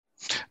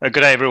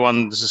Good day,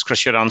 everyone. This is Chris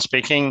Sheridan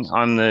speaking.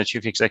 I'm the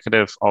Chief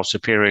Executive of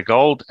Superior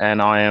Gold,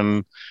 and I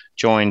am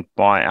joined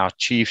by our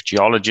Chief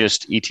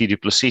Geologist, E.T. du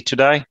Plessis,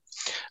 today.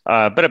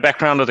 A bit of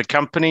background of the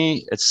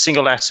company. It's a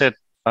single asset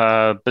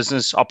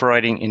business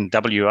operating in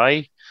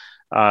WA.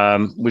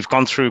 We've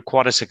gone through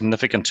quite a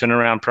significant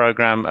turnaround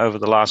program over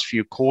the last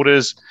few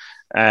quarters,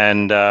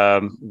 and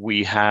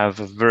we have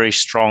a very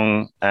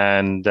strong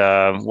and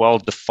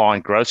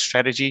well-defined growth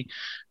strategy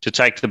to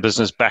take the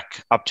business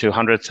back up to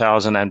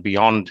 100,000 and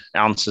beyond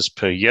ounces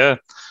per year.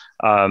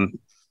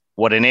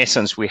 What in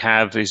essence we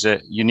have is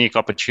a unique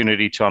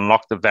opportunity to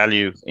unlock the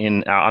value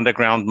in our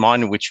underground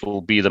mine, which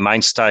will be the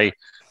mainstay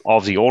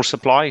of the ore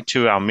supply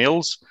to our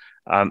mills.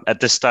 At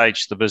this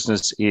stage, the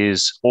business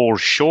is ore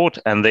short,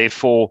 and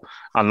therefore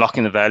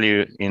unlocking the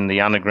value in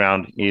the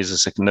underground is a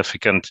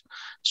significant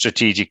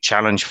strategic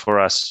challenge for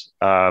us.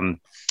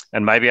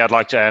 And maybe I'd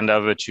like to hand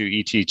over to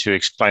E.T. to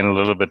explain a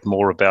little bit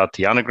more about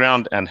the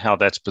underground and how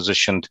that's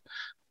positioned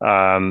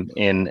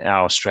in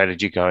our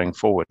strategy going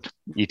forward.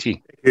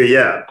 E.T.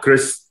 Yeah,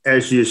 Chris,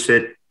 as you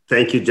said,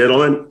 thank you,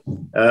 gentlemen.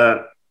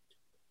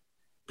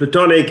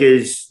 Plutonic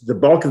is the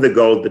bulk of the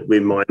gold that we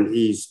mine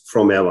is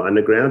from our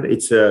underground.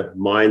 It's a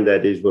mine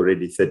that is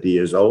already 30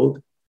 years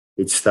old.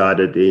 It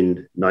started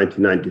in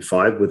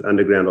 1995 with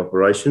underground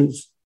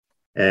operations,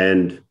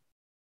 and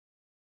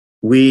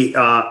we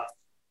are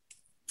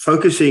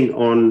focusing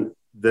on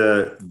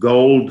the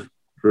gold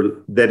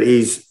that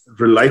is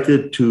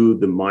related to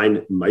the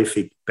mine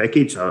Mayfic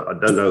package. I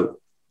don't know.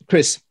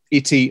 Chris,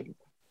 E.T.,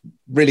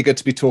 really good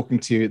to be talking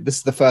to you. This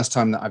is the first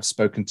time that I've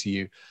spoken to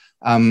you.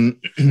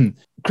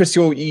 Chris,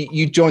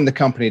 you joined the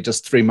company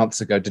just 3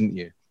 months ago, didn't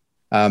you?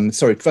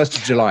 Sorry, 1st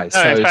of July.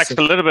 No, in fact,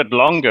 a little bit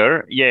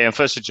longer. Yeah,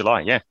 1st of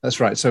July, yeah. That's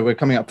right. So we're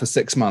coming up for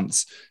 6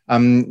 months.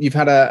 You've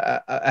had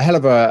a hell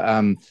of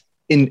a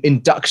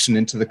induction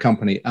into the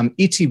company.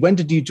 E.T., when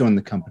did you join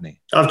the company?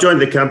 I've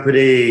joined the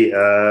company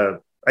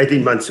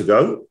 18 months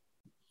ago,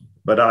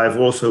 but I've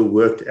also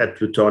worked at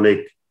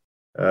Plutonic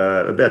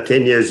about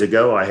 10 years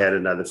ago. I had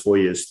another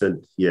 4-year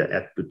stint here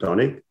at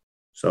Plutonic.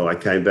 So I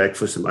came back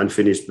for some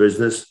unfinished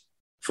business.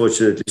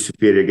 Fortunately,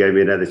 Superior gave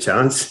me another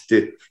chance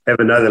to have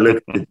another look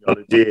at the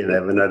geology and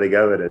have another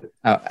go at it.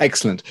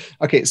 Excellent.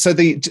 Okay, so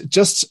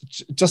just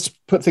to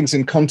put things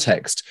in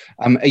context,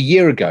 a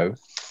year ago,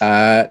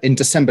 in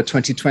December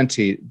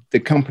 2020, the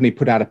company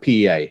put out a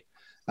PEA,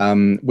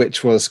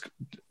 which was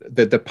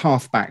the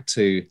path back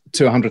to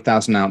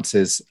 100,000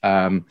 ounces.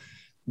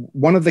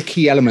 One of the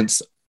key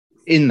elements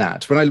in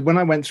that, when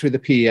I went through the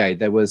PEA,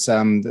 there were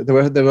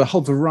a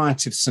whole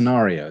variety of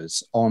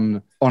scenarios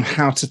on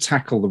how to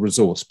tackle the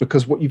resource,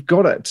 because what you've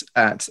got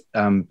at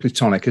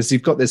Plutonic is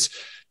you've got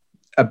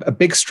a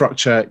big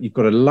structure, you've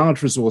got a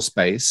large resource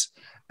base,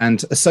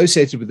 and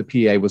associated with the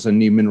PEA was a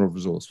new mineral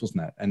resource,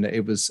 wasn't it? And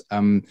it was,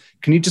 can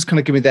you just kind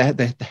of give me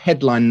the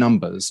headline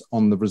numbers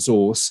on the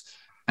resource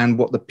and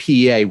what the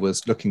PEA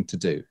was looking to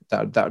do?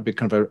 That would be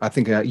kind of, I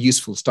think, a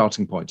useful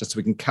starting point, just so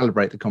we can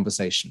calibrate the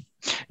conversation.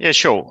 Yeah,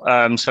 sure.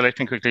 So let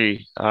me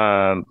quickly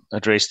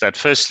address that.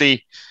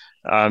 Firstly,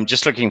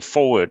 just looking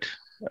forward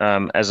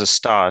as a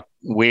start,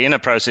 we're in a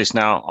process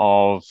now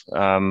of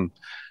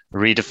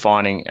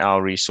redefining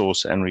our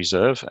resource and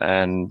reserve,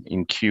 and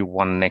in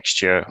Q1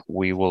 next year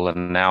we will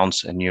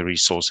announce a new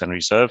resource and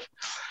reserve.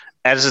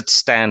 As it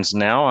stands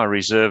now, our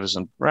reserve is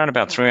around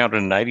about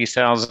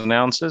 380,000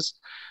 ounces,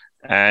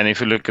 and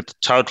if you look at the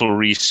total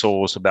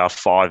resource, about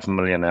 5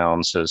 million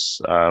ounces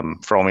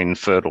from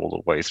inferred all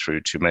the way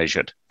through to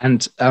measured.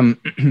 And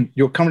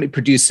you're currently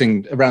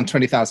producing around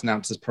 20,000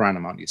 ounces per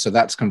annum, aren't you? So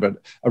that's kind of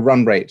a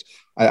run rate.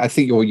 I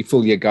think your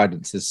full year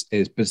guidance is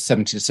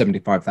 70 to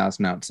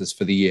 75,000 ounces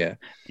for the year.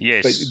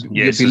 Yes, but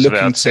yes, it's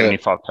about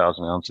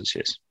 75,000 ounces,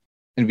 yes.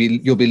 And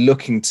you'll be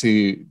looking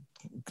to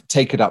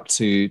take it up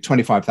to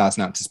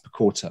 25,000 ounces per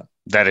quarter.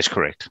 That is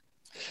correct.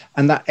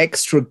 And that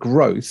extra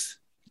growth,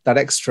 that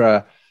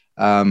extra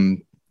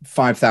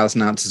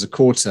 5,000 ounces a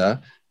quarter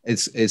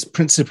is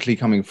principally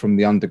coming from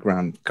the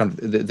underground, kind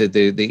of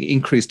the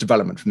increased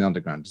development from the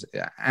underground.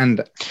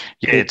 And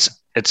yeah,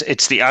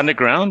 it's the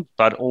underground,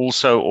 but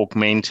also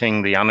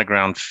augmenting the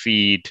underground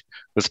feed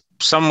with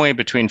somewhere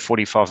between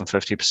 45 and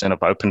 50%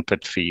 of open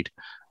pit feed.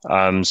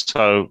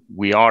 So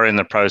we are in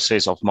the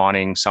process of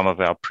mining some of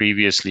our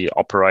previously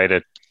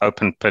operated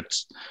open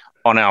pits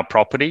on our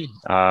property.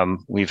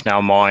 We've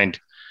now mined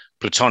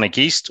Plutonic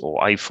East,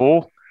 or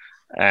A4,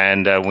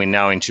 and we're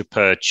now into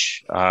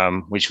Perch,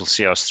 which will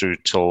see us through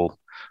till,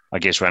 I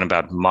guess, around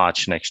about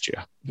March next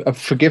year.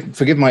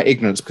 Forgive my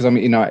ignorance, because I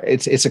mean,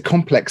 it's a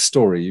complex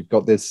story. You've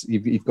got this.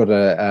 You've got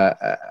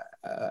a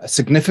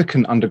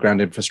significant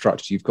underground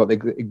infrastructure. You've got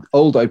the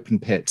old open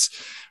pits.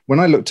 When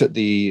I looked at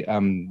the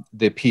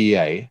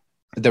PEA,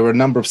 there were a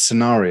number of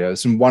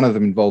scenarios, and one of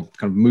them involved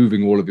kind of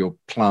moving all of your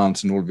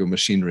plant and all of your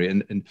machinery,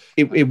 and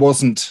it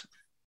wasn't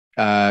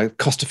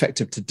cost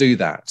effective to do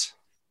that.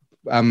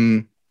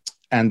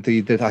 And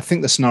I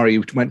think the scenario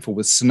you went for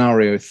was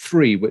scenario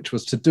 3, which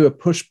was to do a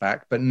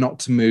pushback, but not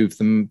to move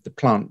the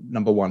plant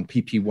number 1,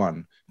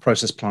 PP1,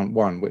 process plant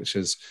 1, which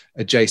is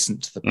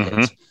adjacent to the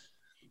pit.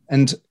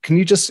 And can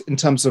you just, in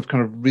terms of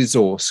kind of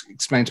resource,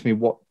 explain to me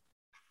what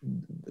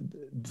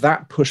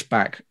that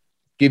pushback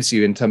gives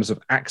you in terms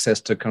of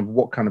access to kind of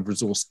what kind of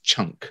resource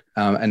chunk,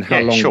 and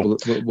how long sure.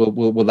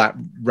 will that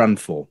run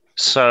for?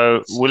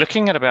 So we're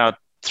looking at about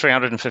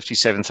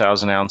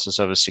 357,000 ounces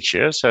over 6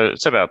 years. So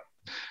it's about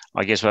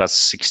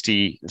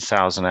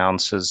 60,000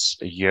 ounces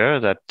a year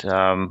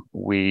that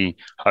we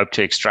hope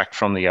to extract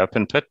from the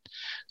open pit.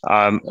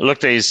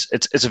 Look,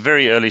 it's a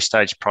very early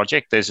stage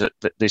project. There's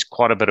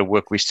quite a bit of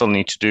work we still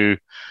need to do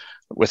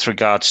with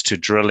regards to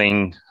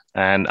drilling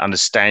and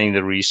understanding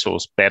the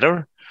resource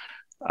better.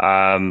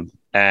 We're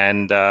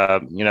going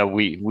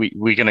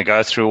to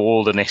go through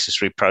all the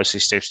necessary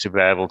process steps to be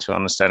able to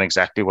understand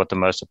exactly what the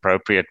most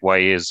appropriate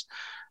way is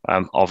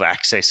of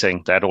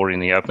accessing that ore in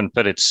the open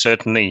pit. It's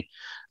certainly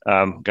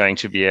going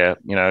to be a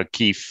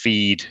key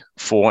feed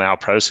for our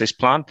process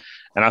plant.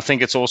 And I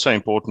think it's also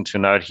important to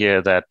note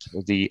here that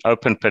the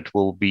open pit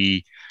will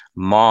be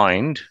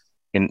mined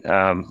in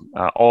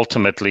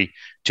ultimately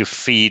to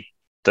feed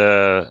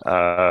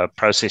the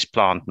process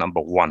plant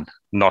number 1,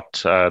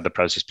 not the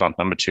process plant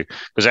number 2.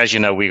 Because as you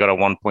know, we got a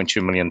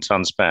 1.2 million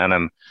tons per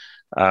annum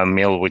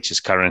mill, which is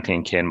currently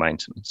in care and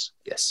maintenance.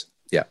 Yes.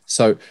 Yeah.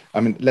 So,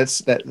 I mean,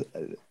 let's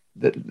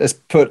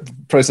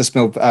put process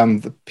mill,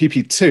 the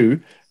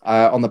PP2,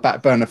 on the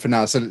back burner for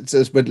now. So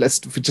let's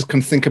just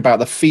kind of think about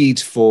the feed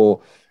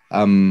for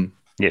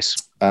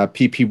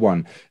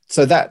PP1.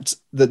 So that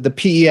the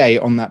PEA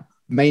on that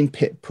main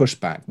pit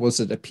pushback was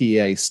at a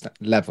PEA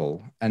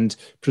level, and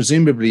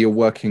presumably you're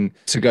working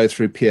to go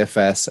through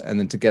PFS and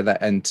then to get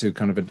that into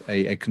kind of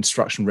a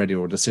construction ready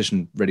or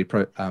decision ready.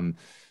 Can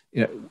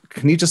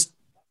you just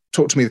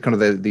talk to me kind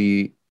of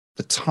the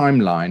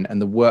timeline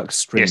and the work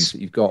streams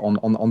that you've got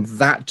on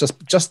that,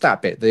 just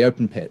that bit, the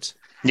open pit?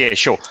 Yeah,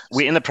 sure.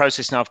 We're in the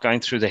process now of going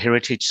through the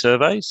heritage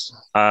surveys.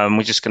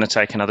 We're just going to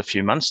take another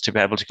few months to be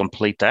able to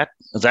complete that.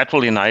 That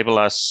will enable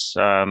us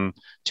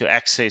to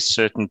access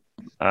certain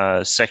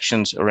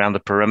sections around the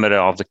perimeter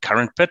of the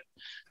current pit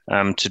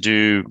to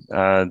do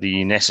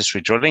the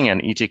necessary drilling,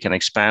 and Iti can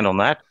expand on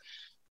that.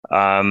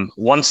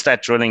 Once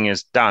that drilling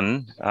is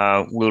done,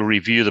 we'll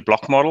review the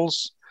block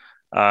models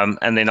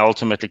and then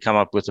ultimately come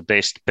up with the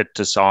best pit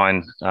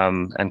design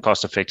and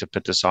cost-effective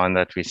pit design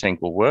that we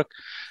think will work.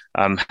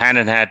 Hand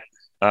in hand,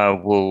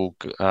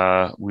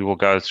 we will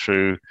go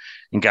through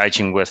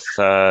engaging with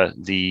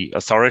the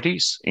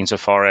authorities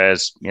insofar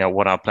as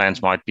what our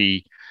plans might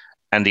be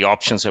and the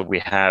options that we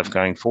have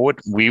going forward.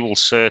 We will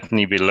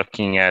certainly be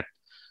looking at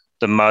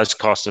the most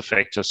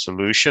cost-effective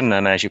solution,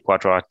 and as you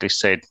quite rightly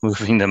said,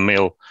 moving the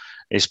mill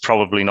is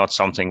probably not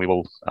something we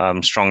will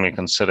strongly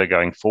consider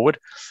going forward.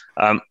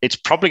 It's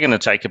probably going to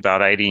take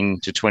about 18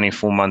 to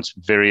 24 months,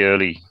 very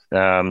early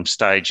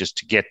stages,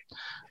 to get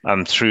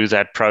through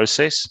that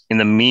process. In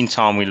the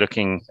meantime, we're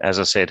looking, as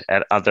I said,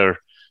 at other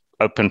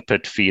open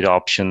pit feed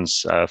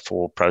options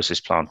for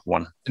process plant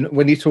 1. And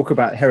when you talk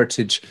about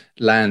heritage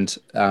land,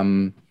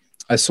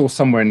 I saw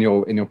somewhere in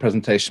your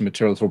presentation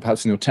materials, or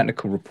perhaps in your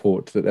technical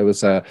report, that there was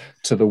to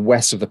the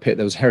west of the pit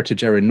there was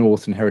heritage area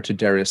north and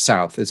heritage area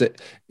south. Is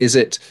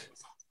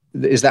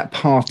that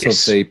part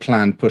of the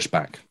planned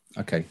pushback?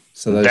 Okay,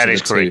 so that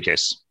is correct.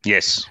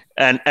 Yes.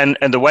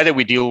 And the way that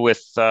we deal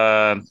with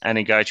and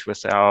engage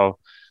with our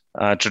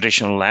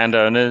traditional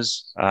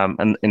landowners,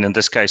 and in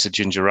this case, the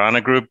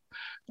Gingerana Group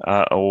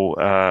or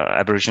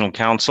Aboriginal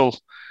Council,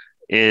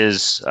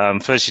 is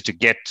firstly to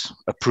get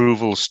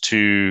approvals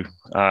to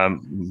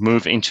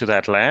move into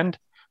that land.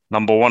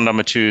 Number 1.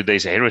 Number 2,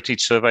 there's a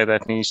heritage survey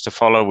that needs to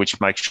follow, which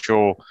makes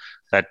sure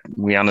that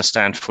we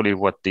understand fully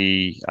what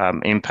the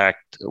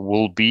impact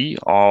will be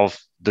of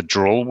the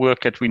drill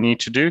work that we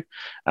need to do.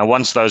 And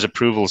once those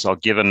approvals are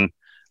given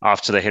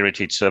after the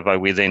heritage survey,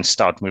 we then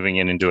start moving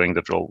in and doing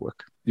the drill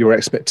work. Your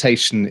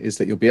expectation is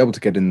that you'll be able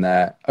to get in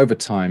there over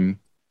time.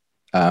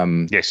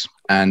 Yes.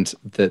 And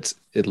that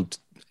it'll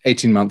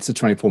 18 months to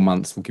 24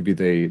 months will give you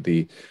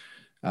the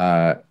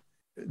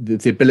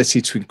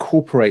ability to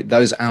incorporate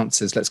those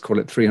ounces, let's call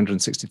it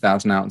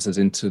 360,000 ounces,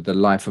 into the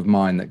life of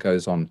mine that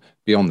goes on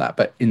beyond that.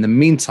 But in the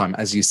meantime,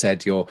 as you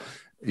said,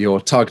 you're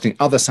targeting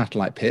other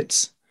satellite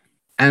pits,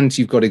 and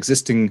you've got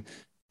existing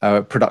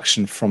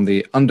production from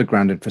the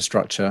underground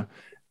infrastructure,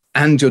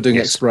 and you're doing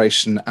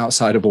exploration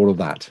outside of all of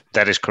that.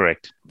 That is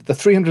correct. The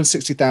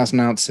 360,000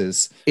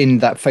 ounces in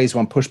that phase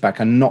 1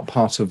 pushback are not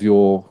part of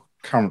your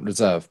current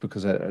reserve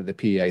because of the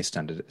PEA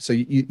standard. So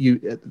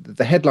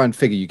the headline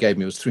figure you gave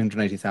me was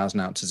 380,000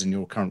 ounces in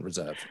your current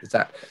reserve. Is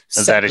that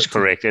that is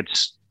correct?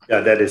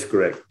 That is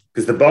correct.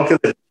 Because the bulk of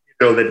the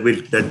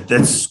material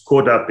that's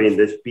caught up in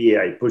this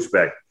PEA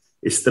pushback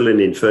is still in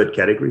inferred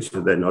category,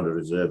 so they're not a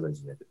reserve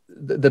as yet.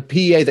 The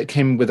PEA that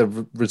came with a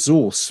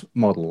resource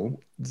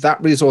model,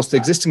 that resource, the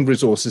existing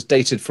resource, is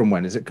dated from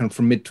when? Is it come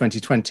from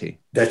mid-2020?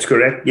 That's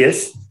correct,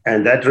 yes.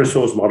 And that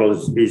resource model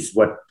is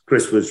what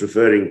Chris was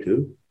referring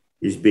to,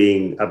 is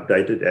being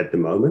updated at the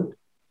moment.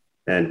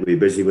 And we're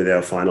busy with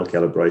our final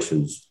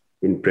calibrations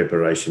in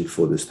preparation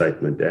for the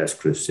statement, as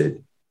Chris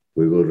said,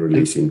 we will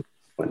release in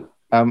one.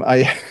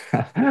 I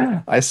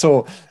I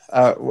saw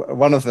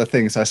one of the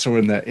things I saw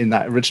in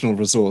that original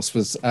resource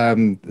was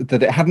that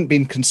it hadn't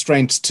been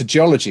constrained to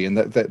geology, and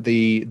that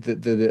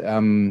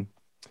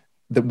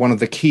one of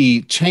the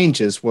key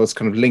changes was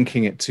kind of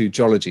linking it to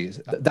geology.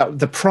 That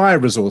the prior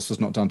resource was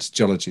not done to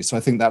geology, so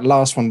I think that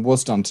last one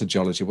was done to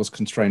geology, was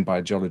constrained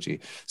by geology.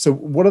 So,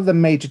 what are the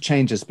major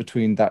changes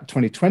between that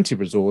 2020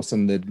 resource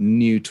and the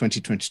new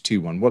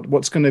 2022 one?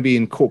 What's going to be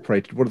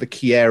incorporated? What are the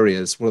key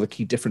areas? What are the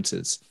key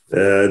differences?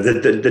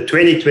 The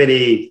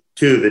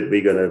 2022 that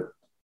we're going to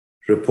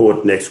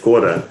report next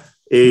quarter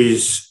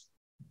is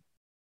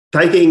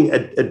taking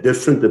a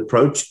different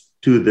approach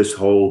to this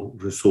whole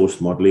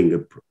resource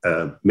modeling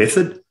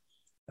method.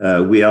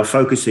 We are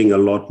focusing a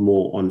lot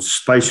more on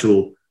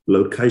spatial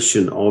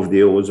location of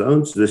the ore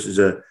zones. This is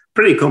a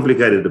pretty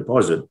complicated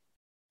deposit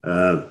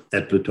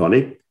at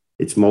Plutonic.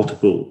 It's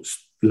multiple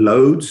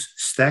lodes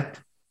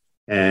stacked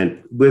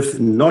and with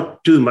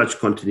not too much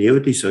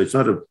continuity. So it's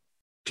not a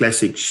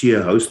classic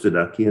shear hosted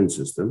Archean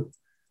system,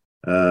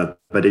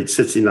 but it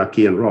sits in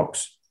Archean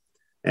rocks.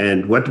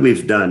 And what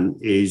we've done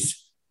is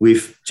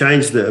we've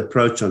changed the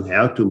approach on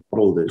how to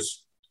model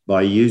this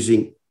by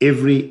using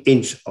every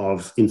inch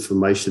of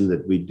information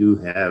that we do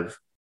have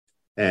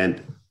and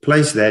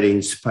place that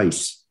in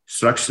space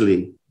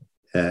structurally,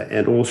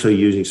 and also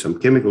using some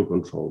chemical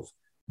controls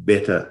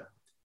better,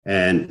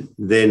 and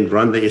then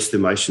run the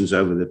estimations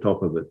over the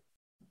top of it.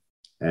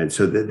 And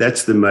so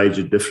that's the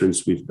major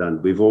difference we've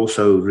done. We've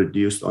also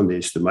reduced on the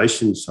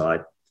estimation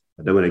side.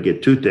 I don't want to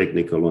get too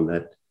technical on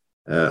that.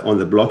 On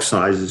the block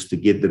sizes to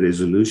get the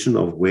resolution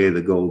of where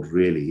the gold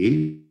really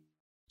is.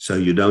 So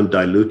you don't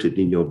dilute it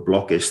in your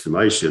block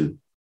estimation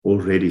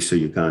already, so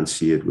you can't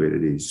see it where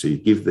it is. So you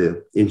give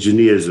the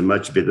engineers a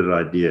much better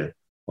idea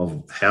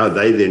of how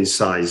they then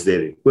size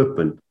their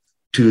equipment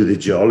to the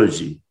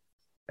geology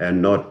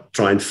and not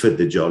try and fit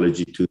the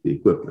geology to the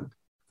equipment,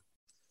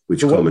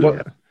 which commonly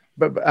happens.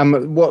 But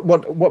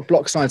what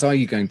block size are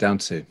you going down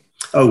to?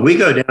 Oh, we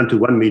go down to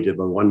 1 meter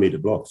by 1 meter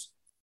blocks.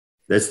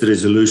 That's the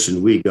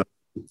resolution we go.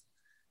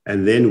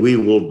 And then we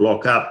will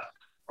block up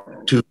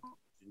 2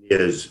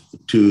 years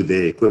to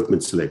the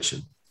equipment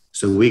selection.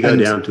 So we go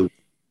down to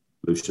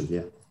resolution,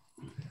 yeah.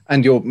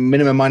 And your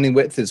minimum mining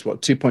width is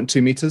what,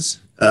 2.2 meters?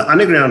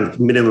 Underground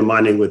minimum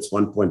mining width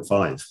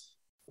 1.5,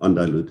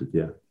 undiluted,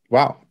 yeah.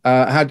 Wow.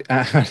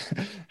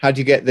 How do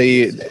you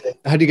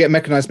get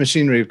mechanized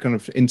machinery kind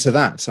of into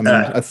that? I mean,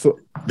 I thought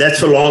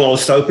that's for long hole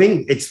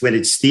stoping. It's when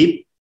it's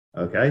steep,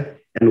 okay,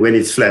 and when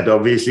it's flat,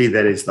 obviously,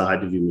 then it's the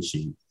hydrogen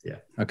machine. Yeah.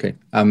 Okay.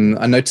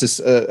 I noticed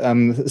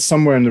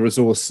somewhere in the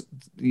resource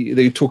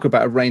they talk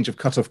about a range of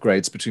cutoff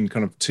grades between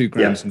kind of 2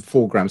 grams and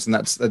 4 grams, and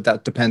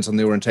that depends on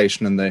the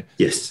orientation and the.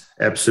 Yes,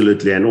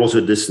 absolutely, and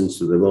also distance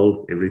to the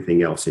mold,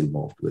 everything else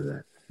involved with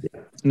that.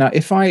 Yeah. Now,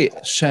 if I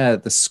share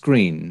the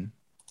screen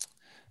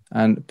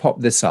and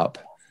pop this up,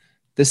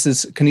 this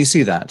is. Can you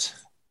see that?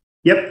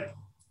 Yep.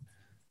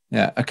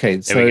 Yeah.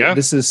 Okay. So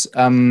this is.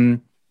 I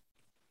mean,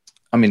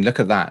 look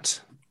at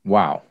that.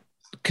 Wow.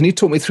 Can you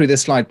talk me through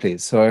this slide,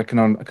 please, so I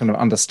can kind of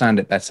understand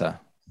it better?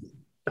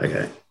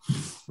 Okay.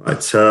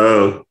 Right.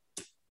 So,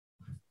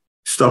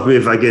 stop me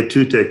if I get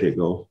too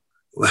technical.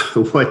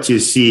 What you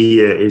see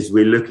here is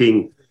we're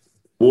looking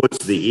towards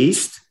the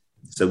east.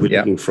 So we're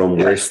looking from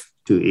west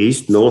to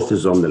east. North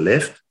is on the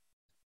left,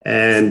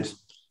 and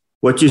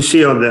what you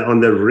see on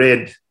the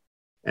red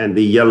and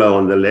the yellow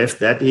on the left,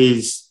 that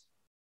is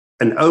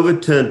an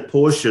overturned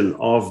portion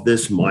of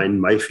this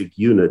mine mafic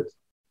unit,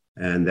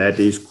 and that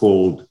is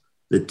called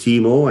the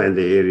Timor and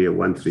the area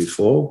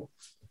 134.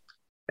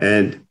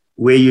 And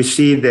where you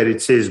see that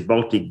it says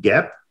Baltic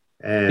Gap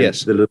and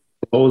the little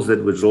holes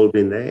that were drilled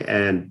in there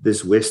and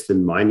this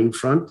western mining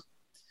front,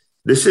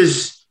 this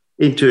is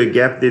into a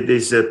gap that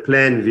there's a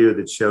plan view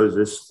that shows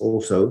this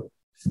also.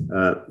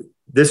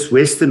 This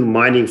western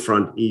mining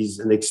front is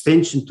an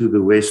extension to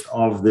the west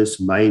of this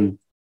main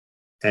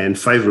and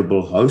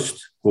favorable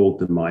host called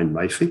the mine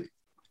mafic.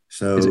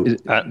 So,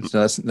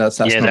 that's not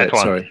it.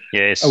 One. Sorry.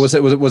 Yes. Oh,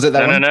 was it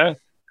that one? No.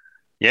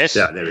 Yes.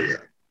 Yeah, there we go.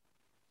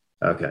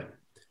 Okay.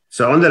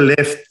 So on the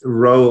left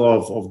row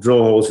of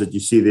drill holes that you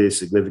see there,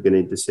 significant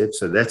intercept.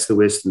 So that's the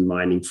western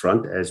mining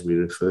front, as we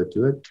refer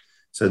to it.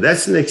 So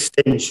that's an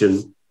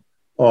extension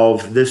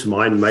of this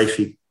mine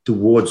mafic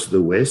towards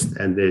the west,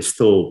 and there's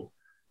still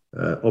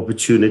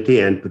opportunity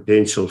and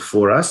potential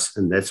for us,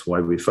 and that's why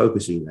we're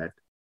focusing that,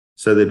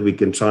 so that we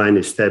can try and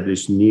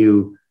establish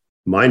new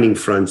mining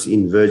fronts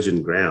in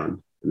virgin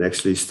ground and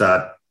actually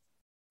start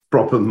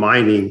proper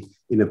mining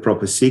in a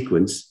proper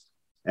sequence.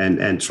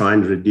 And try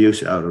and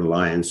reduce our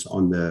reliance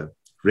on the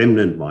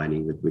remnant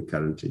mining that we're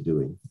currently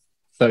doing.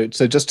 So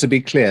just to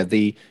be clear,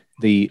 the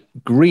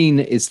green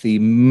is the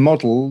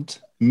modeled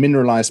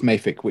mineralized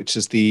mafic, which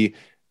is the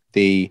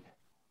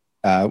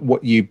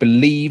what you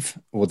believe,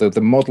 or the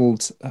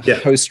modeled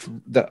host,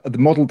 the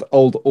modeled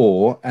old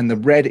ore, and the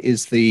red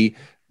is the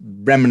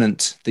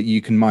remnant that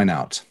you can mine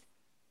out.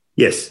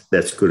 Yes,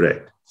 that's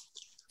correct.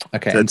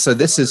 Okay, and so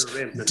this is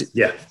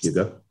you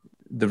go.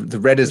 The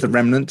red is the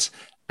remnant.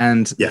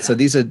 And so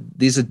these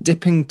are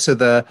dipping to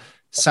the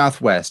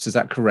southwest. Is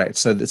that correct?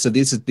 So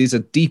these are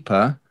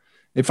deeper.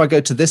 If I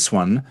go to this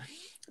one,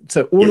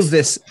 so all of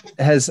this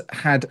has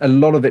had a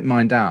lot of it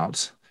mined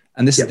out,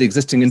 and this is the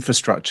existing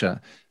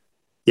infrastructure.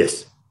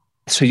 Yes.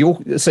 So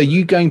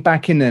you going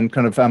back in and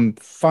kind of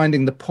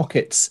finding the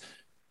pockets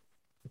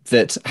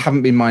that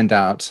haven't been mined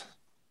out,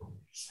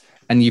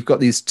 and you've got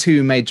these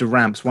two major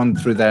ramps, one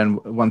through there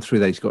and one through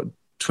there. You've got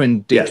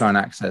twin decline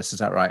access. Is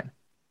that right?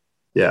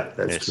 Yeah,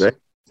 that's correct.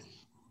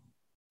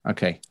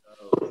 Okay.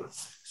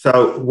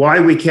 So why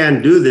we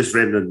can do this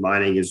remnant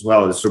mining as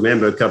well is,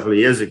 remember, a couple of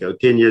years ago,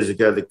 10 years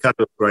ago, the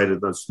cut-off grade of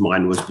this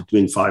mine was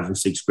between 5 and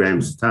 6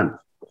 grams a ton.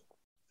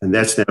 And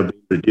that's now been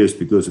reduced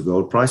because of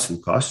gold price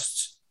and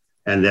costs.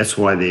 And that's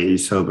why there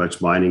is so much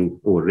mining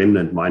or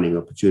remnant mining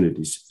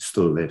opportunities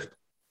still left.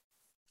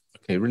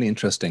 Okay, really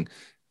interesting.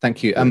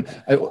 Thank you.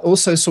 I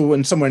also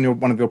saw somewhere in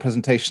one of your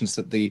presentations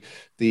that the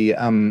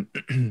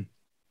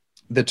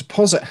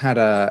deposit had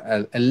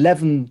a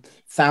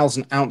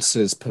 11,000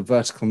 ounces per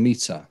vertical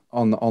meter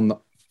on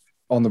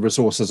the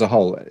resource as a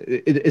whole.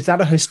 Is that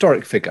a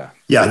historic figure?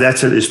 Yeah,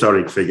 that's a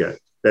historic figure.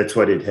 That's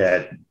what it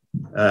had.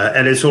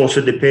 And it's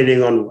also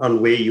depending on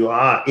where you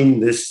are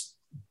in this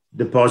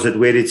deposit.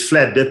 Where it's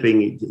flat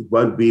dipping, it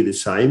won't be the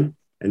same.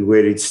 And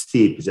where it's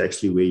steep is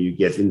actually where you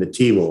get in the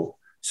Timor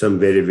some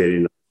very, very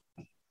nice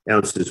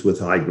ounces with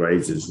high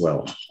grades as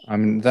well. I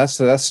mean, that's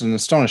an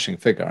astonishing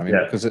figure. I mean,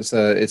 because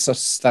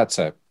that's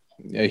a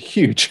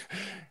huge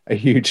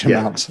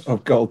amount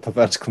of gold per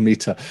vertical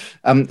meter.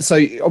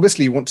 So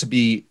obviously you want to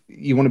be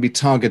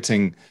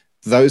targeting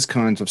those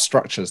kinds of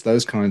structures,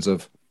 those kinds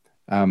of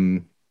that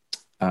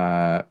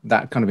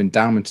kind of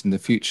endowment in the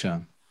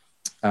future.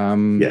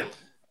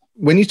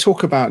 When you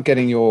talk about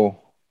getting your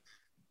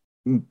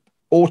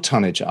ore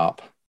tonnage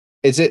up,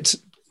 is it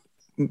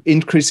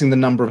increasing the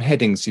number of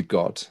headings you've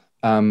got?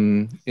 What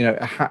are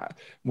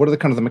the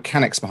kind of the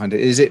mechanics behind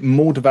it? Is it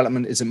more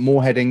development? Is it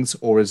more headings,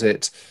 or is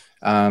it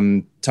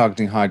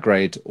targeting high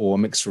grade, or a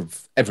mixture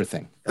of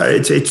everything?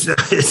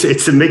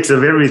 It's a mix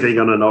of everything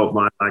on an old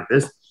mine like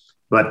this.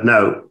 But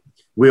no,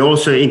 we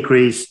also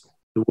increase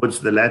towards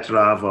the latter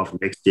half of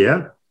next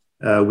year.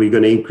 We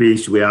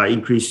are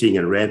increasing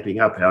and ramping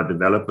up our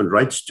development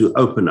rates to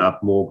open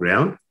up more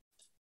ground.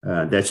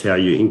 That's how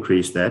you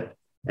increase that.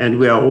 And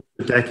we are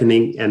also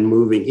tackling and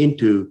moving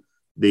into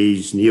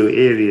these new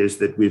areas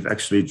that we've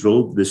actually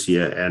drilled this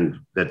year and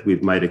that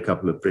we've made a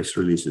couple of press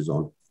releases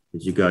on,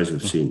 that you guys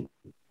have seen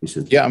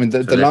recently. Yeah, I mean,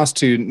 the last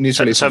two news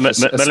releases are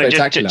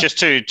spectacular. Just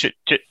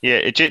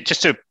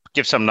to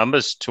give some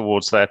numbers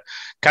towards that.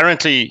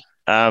 Currently,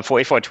 for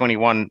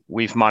FY21,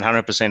 we've mined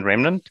 100%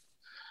 remnant.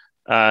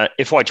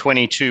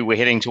 FY22, we're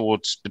heading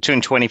towards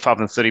between 25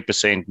 and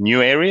 30%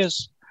 new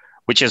areas,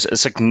 which is a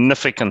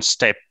significant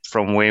step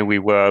from where we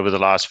were over the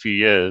last few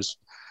years.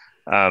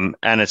 And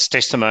it's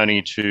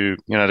testimony to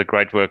the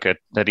great work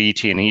that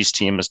ET and his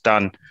team has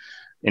done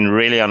in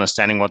really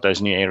understanding what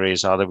those new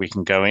areas are that we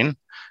can go in.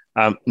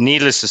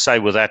 Needless to say,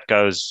 with that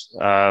goes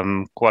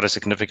quite a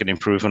significant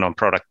improvement on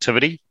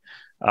productivity.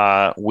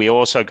 We're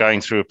also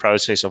going through a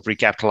process of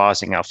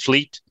recapitalizing our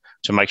fleet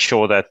to make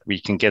sure that we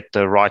can get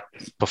the right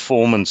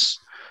performance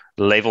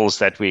levels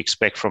that we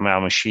expect from our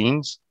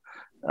machines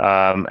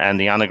and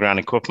the underground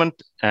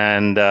equipment.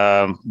 And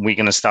we're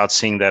going to start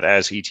seeing that,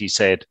 as ET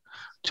said,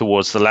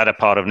 towards the latter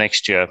part of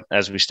next year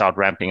as we start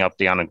ramping up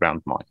the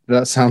underground mine.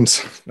 That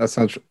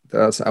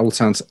all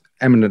sounds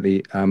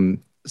eminently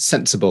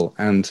sensible,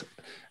 and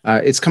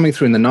it's coming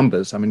through in the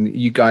numbers. I mean,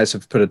 you guys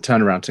have put a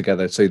turnaround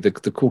together, so the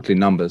quarterly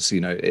numbers,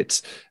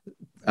 it's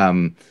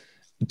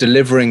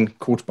delivering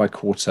quarter by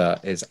quarter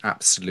is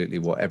absolutely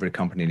what every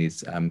company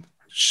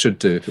should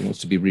do if it wants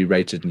to be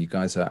re-rated, and you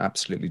guys are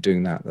absolutely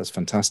doing that. That's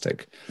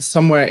fantastic.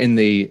 Somewhere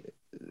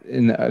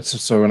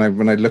so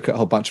when I look at a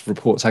whole bunch of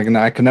reports, I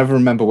can never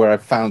remember where I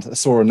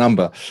saw a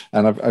number,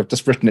 and I've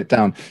just written it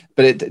down.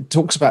 But it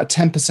talks about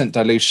 10%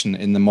 dilution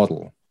in the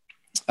model.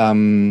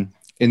 Is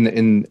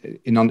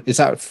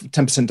that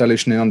 10%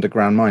 dilution in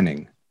underground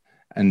mining?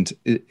 And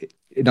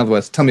in other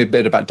words, tell me a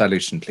bit about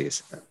dilution,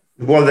 please.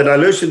 Well, the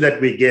dilution that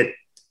we get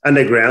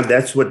underground,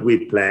 that's what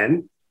we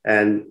plan,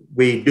 and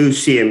we do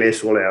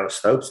CMS all our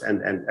stopes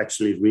and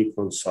actually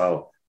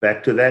reconcile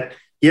back to that.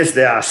 Yes,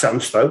 there are some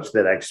stopes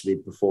that actually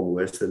perform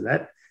worse than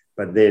that,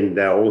 but then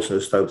there are also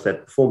stopes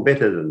that perform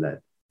better than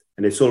that.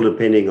 And it's all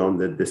depending on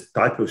the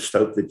type of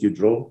stope that you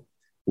draw,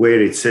 where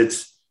it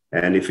sits,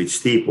 and if it's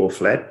steep or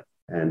flat,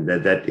 and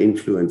that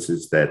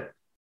influences that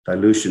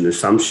dilution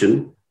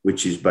assumption,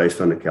 which is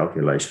based on a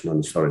calculation on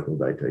historical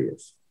data,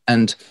 yes.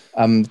 And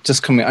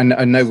just coming,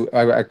 I know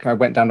I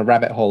went down a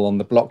rabbit hole on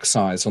the block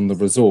size on the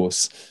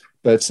resource,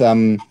 but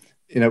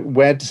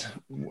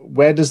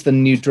where does the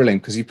new drilling,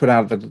 because you put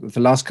out the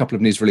last couple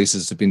of news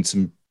releases have been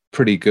some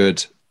pretty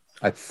good,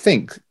 I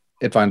think,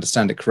 if I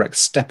understand it correct,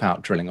 step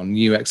out drilling on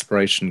new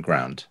exploration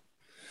ground.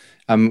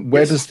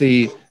 Where does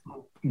the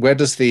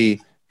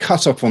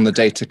cutoff on the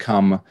data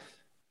come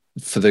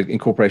for the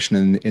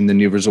incorporation in the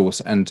new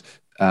resource? And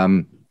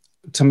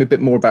tell me a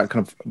bit more about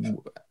kind of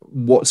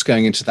what's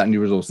going into that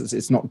new resource?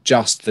 It's not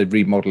just the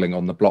remodeling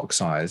on the block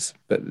size,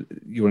 but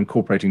you're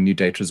incorporating new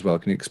data as well.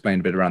 Can you explain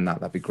a bit around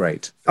that? That'd be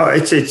great. Oh,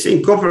 it's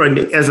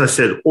incorporating, as I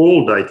said,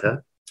 all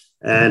data.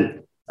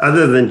 And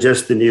other than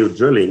just the new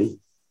drilling,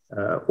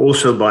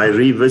 also by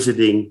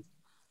revisiting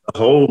the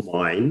whole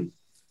mine,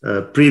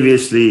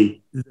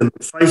 previously the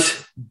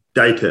face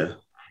data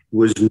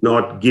was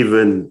not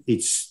given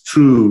its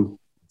true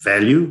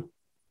value,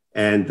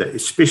 and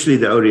especially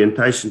the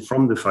orientation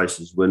from the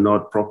faces were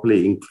not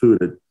properly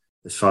included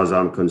as far as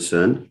I'm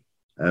concerned,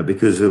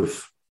 because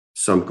of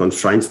some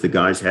constraints the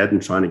guys had in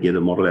trying to get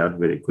a model out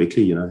very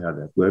quickly. You know how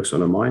that works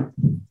on a mine.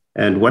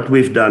 And what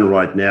we've done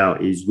right now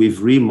is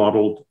we've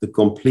remodeled the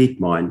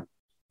complete mine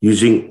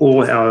using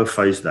all our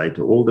face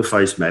data, all the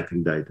face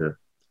mapping data,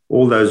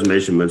 all those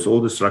measurements,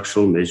 all the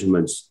structural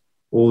measurements,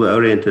 all the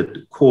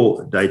oriented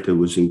core data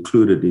was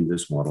included in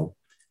this model.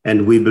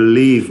 And we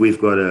believe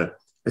we've got a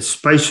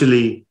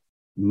spatially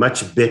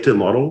much better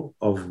model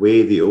of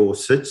where the ore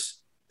sits,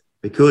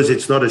 because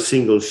it's not a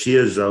single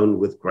shear zone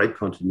with great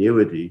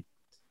continuity.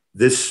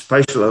 This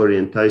spatial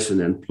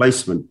orientation and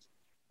placement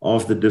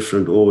of the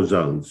different ore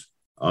zones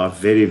are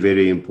very,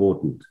 very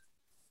important.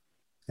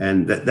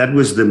 And that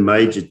was the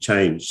major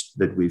change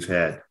that we've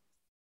had.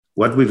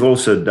 What we've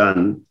also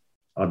done,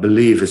 I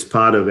believe, as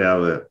part of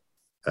our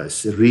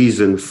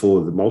reason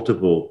for the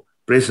multiple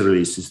press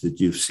releases that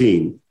you've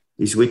seen,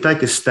 is we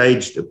take a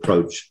staged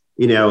approach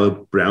in our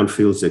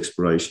brownfields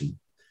exploration.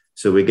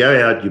 So we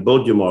go out, you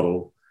build your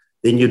model,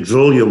 then you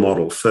drill your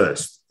model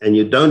first. And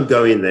you don't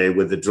go in there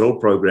with the drill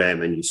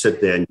program and you sit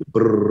there and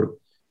you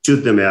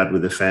shoot them out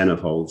with a fan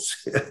of holes.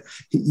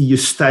 You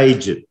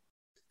stage it.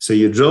 So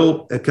you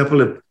drill a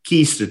couple of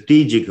key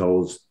strategic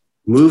holes,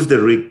 move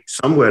the rig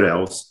somewhere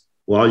else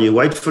while you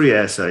wait for your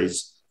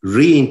assays,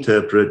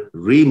 reinterpret,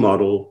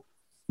 remodel,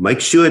 make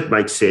sure it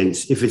makes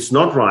sense. If it's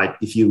not right,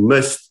 if you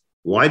missed,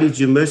 why did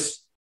you miss?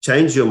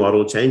 Change your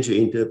model, change your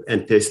interp,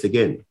 and test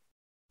again.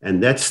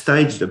 And that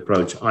staged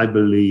approach, I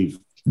believe,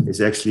 is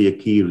actually a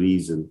key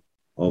reason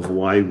of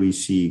why we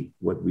see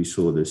what we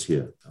saw this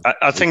year.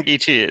 I think,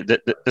 E.T.,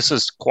 this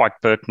is quite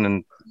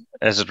pertinent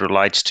as it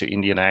relates to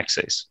Indian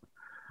access.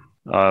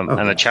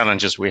 And the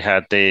challenges we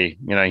had there,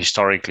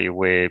 historically,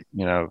 where,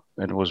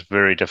 it was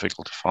very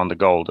difficult to find the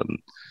gold.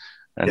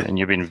 And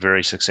you've been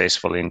very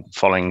successful in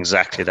following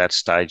exactly that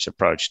staged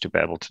approach to be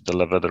able to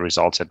deliver the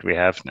results that we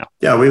have now.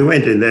 Yeah, we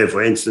went in there,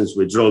 for instance,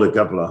 we drilled a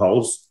couple of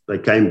holes. They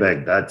came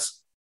back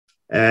duds,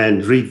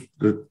 and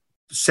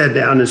sat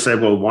down and said,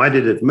 well, why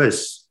did it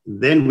miss?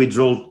 Then we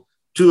drilled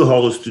 2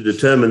 holes to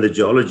determine the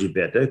geology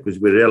better, because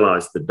we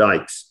realized the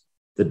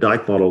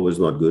dike model was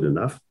not good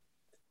enough,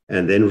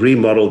 and then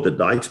remodeled the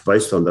dikes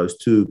based on those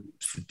 2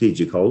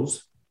 strategic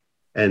holes.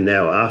 And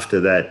now after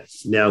that,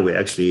 we're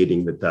actually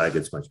hitting the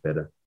targets much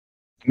better.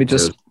 Let me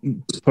just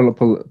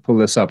pull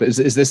this up. Is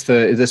this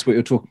what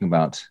you're talking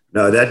about?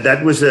 No,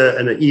 that was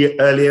an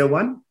earlier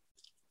one.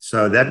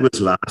 So that was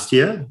last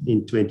year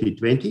in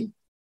 2020.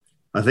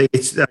 I think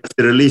it's the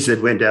release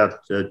that went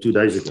out 2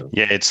 days ago.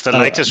 Yeah, it's the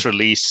latest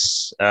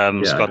release.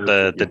 It's got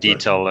the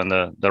detail and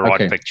the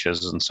right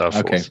pictures and so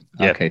forth. Okay.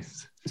 Yeah. Okay.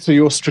 So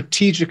you're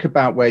strategic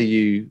about where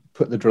you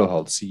put the drill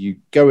holes. So you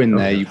go in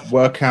there, you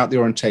work out the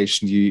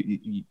orientation,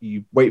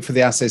 you wait for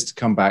the assays to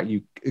come back,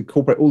 you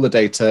incorporate all the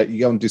data, you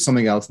go and do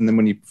something else, and then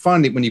when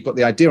you've got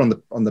the idea on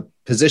the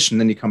position,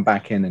 then you come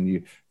back in and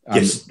you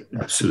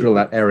drill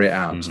that area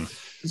out.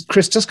 Mm-hmm.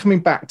 Chris, just coming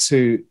back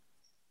to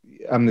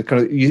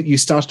you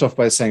started off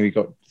by saying we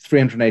got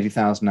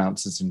 380,000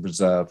 ounces in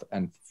reserve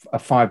and a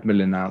 5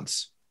 million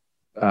ounce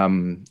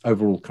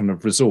overall kind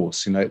of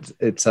resource.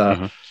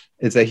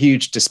 It's a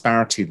huge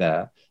disparity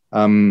there.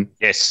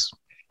 Yes.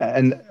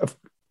 And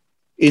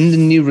in the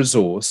new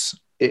resource,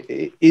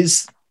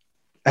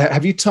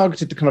 have you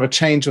targeted kind of a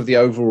change of the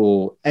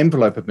overall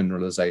envelope of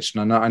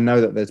mineralization? I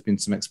know that there's been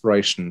some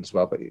exploration as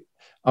well, but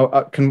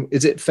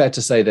is it fair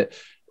to say that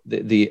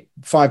the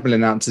 5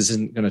 million ounces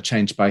isn't going to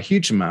change by a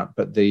huge amount,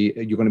 but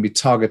you're going to be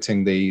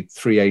targeting the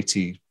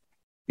 380,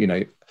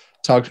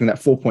 targeting that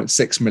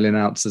 4.6 million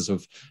ounces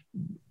of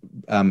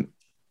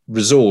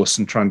resource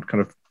and trying to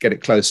kind of get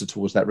it closer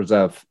towards that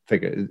reserve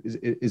figure?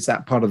 Is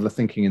that part of the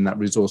thinking in that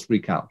resource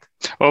recalc?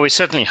 Well, we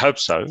certainly hope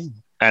so.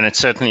 And it's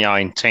certainly our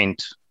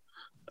intent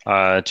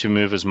to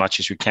move as much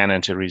as we can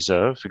into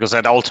reserve, because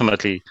that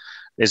ultimately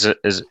is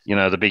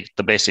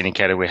the best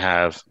indicator we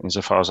have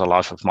insofar as our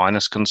life of mine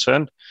is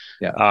concerned.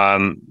 Yeah.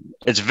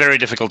 It's very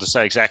difficult to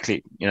say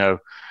exactly,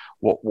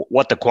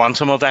 what the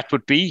quantum of that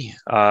would be.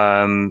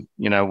 I've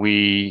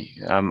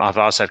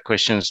asked that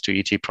questions to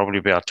ET probably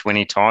about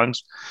 20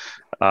 times.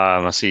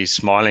 I see he's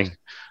smiling.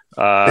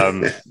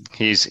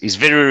 He's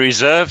very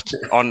reserved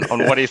on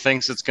what he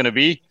thinks it's going to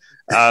be.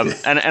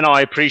 And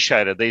I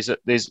appreciate it.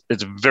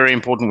 It's very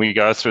important we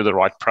go through the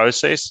right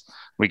process.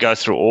 We go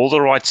through all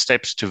the right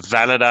steps to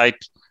validate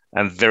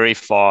and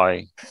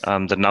verify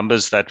the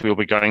numbers that we'll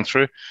be going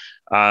through.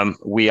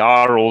 We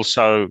are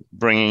also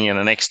bringing in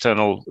an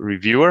external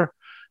reviewer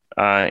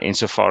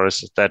insofar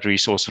as that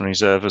resource and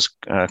reserve is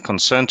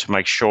concerned, to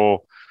make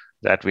sure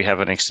that we have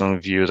an external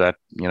view that,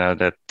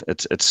 that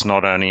it's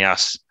not only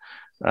us,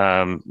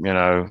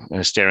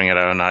 staring at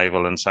our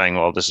navel and saying,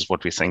 well, this is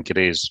what we think it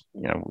is.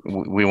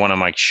 We want to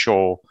make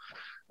sure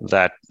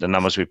that the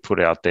numbers we put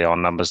out there are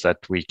numbers that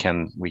we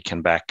can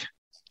back.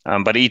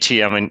 But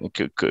E.T., I mean,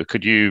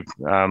 could you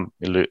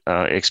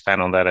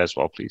expand on that as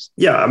well, please?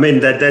 Yeah, I mean,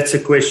 that's a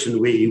question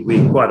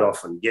we quite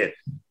often get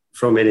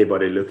from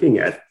anybody looking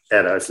at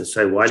us and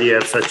say, why do you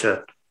have such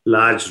a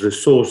large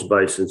resource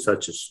base and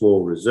such a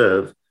small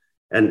reserve?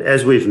 And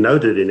as we've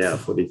noted in our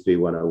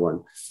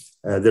 43-101,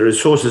 the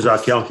resources are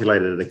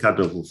calculated at a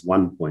cutoff of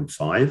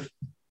 1.5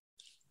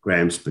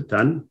 grams per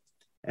tonne.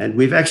 And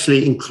we've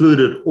actually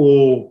included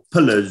all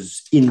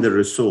pillars in the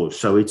resource.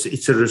 So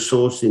it's a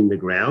resource in the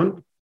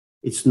ground.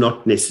 It's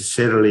not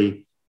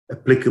necessarily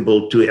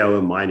applicable to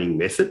our mining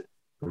method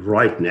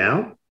right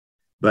now,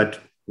 but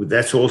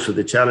that's also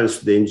the challenge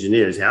to the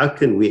engineers. How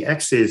can we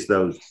access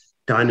those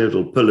tiny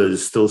little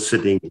pillars still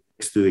sitting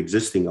next to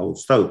existing old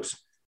stopes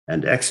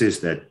and access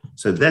that?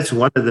 So that's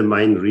one of the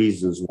main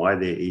reasons why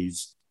there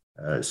is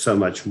so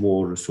much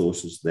more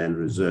resources than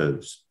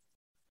reserves.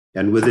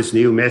 And with this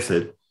new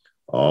method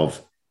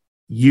of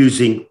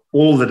using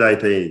all the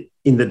data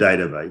in the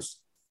database,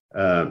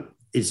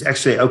 it's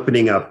actually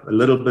opening up a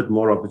little bit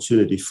more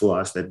opportunity for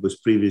us that was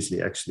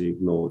previously actually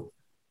ignored.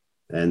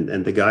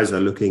 And the guys are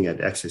looking at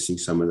accessing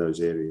some of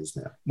those areas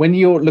now. When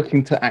you're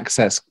looking to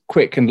access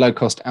quick and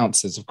low-cost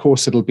ounces, of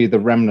course, it'll be the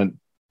remnant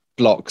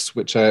blocks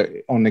which are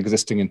on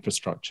existing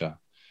infrastructure.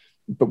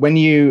 But when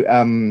you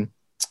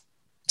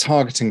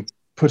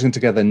putting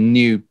together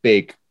new,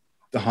 big,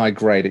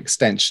 high-grade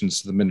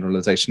extensions to the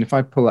mineralization, if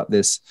I pull up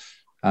this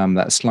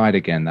that slide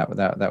again,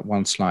 that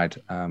one slide,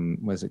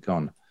 where's it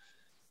gone?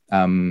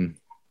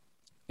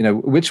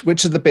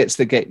 Which are the bits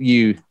that get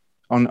you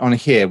on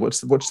here?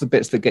 What's the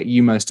bits that get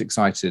you most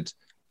excited,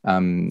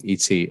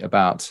 E.T.,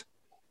 about?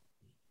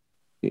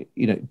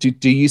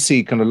 Do you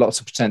see kind of lots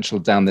of potential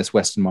down this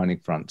Western Mining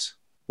Front,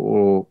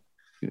 or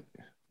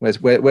where do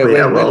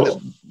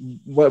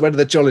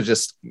the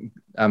geologists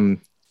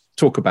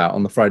talk about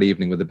on the Friday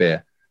evening with a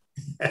beer?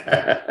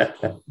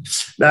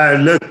 No,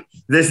 look,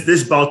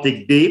 this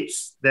Baltic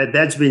Deeps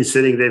that's been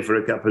sitting there for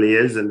a couple of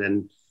years, and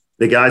then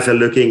the guys are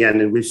looking,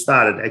 and we've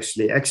started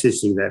actually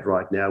accessing that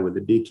right now with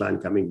the decline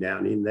coming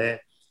down in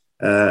there.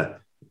 The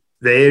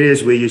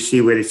areas where you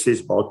see where it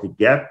says Baltic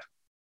Gap,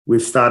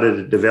 we've started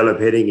to develop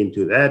heading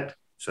into that.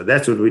 So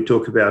that's what we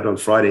talk about on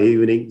Friday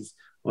evenings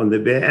on the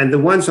bear. And the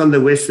ones on the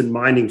Western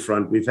Mining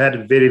Front, we've had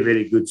a very,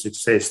 very good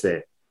success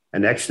there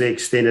and actually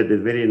extended a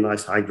very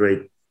nice high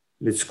grade,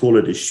 let's call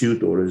it a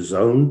shoot or a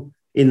zone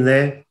in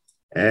there.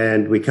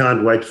 And we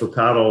can't wait for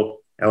Carl,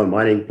 our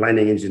mining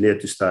planning engineer,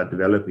 to start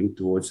developing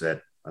towards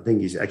that. I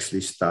think he's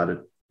actually started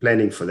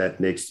planning for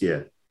that next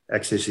year,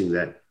 accessing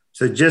that.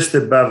 So just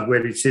above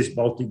where it says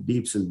Baltic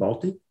Deeps and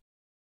Baltic,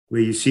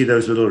 where you see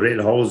those little red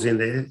holes in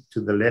there to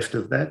the left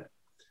of that.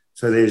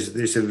 So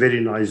there's a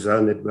very nice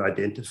zone that we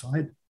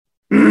identified.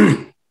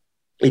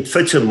 It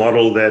fits a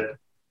model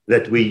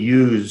that we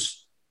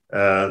use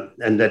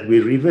and that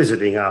we're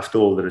revisiting after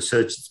all the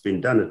research that's been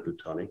done at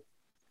Plutonic,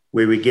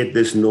 where we get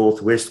this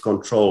northwest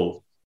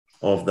control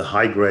of the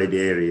high-grade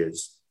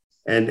areas.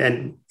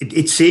 And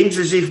it seems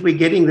as if we're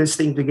getting this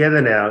thing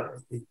together now.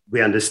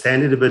 We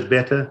understand it a bit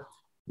better.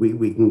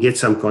 We can get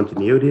some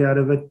continuity out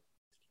of it.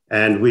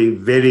 And we're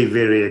very,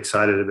 very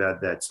excited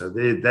about that. So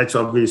that's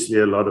obviously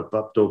a lot of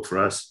pep talk for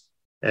us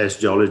as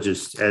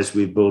geologists as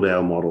we build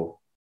our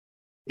model.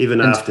 Even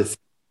after 3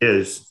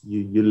 years,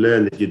 you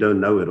learn that you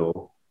don't know it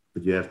all,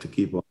 but you have to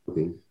keep on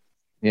looking.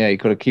 Yeah, you've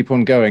got to keep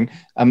on going.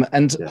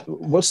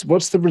 What's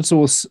the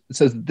resource?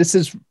 So this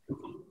is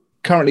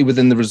currently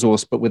within the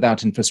resource, but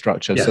without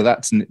infrastructure. Yeah. So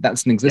that's an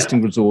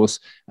existing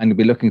resource, and you'll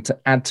be looking to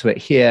add to it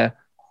here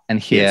and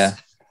here,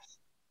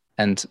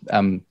 and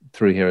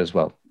through here as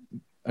well.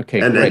 Okay,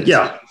 and great.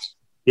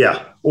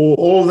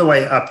 All the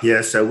way up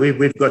here. So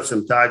we've got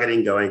some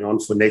targeting going on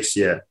for next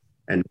year,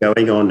 and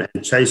going on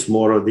and chase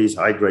more of these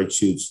high grade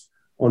shoots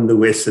on the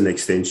western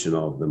extension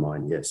of the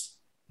mine. Yes.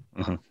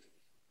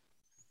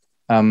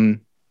 Mm-hmm.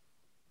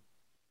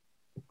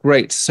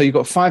 Great. So you've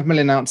got 5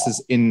 million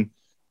ounces in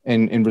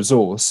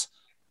resource.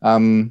 I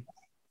mean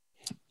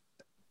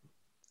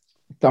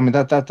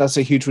that's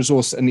a huge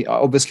resource, and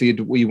obviously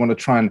you want to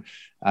try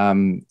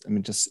and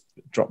just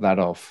drop that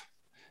off.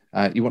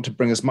 You want to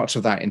bring as much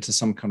of that into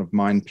some kind of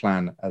mine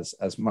plan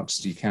as much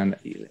as you can,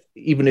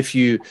 even if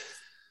you.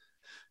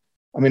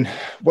 I mean,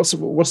 what's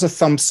a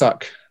thumb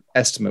suck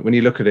estimate when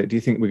you look at it? Do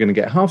you think we're going to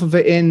get half of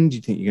it in? Do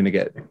you think you're going to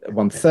get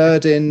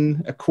 1/3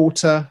 in, a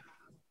quarter,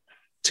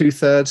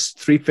 2/3,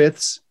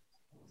 3/5?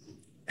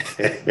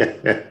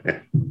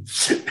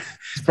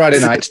 It's Friday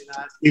night.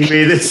 Asking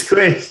me this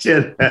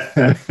question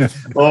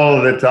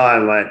all the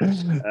time, mate.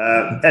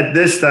 At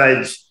this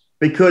stage,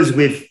 because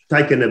we've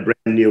taken a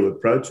brand new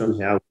approach on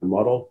how we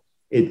model,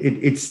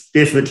 it's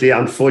definitely,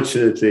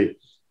 unfortunately,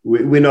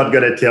 we're not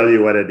going to tell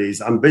you what it is.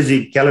 I'm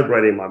busy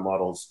calibrating my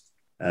models.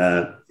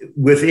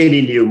 With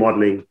any new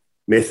modeling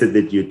method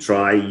that you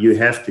try, you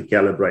have to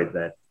calibrate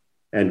that.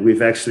 And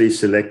we've actually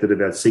selected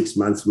about 6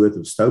 months worth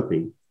of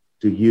stoping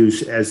to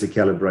use as a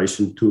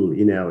calibration tool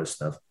in our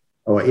stuff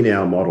or in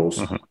our models.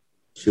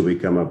 Should we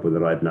come up with the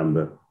right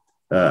number?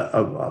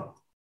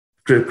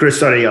 Chris,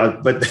 sorry,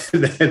 but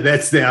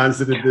that's the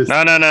answer to this.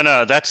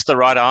 No. That's the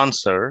right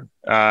answer.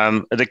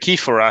 The key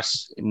for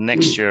us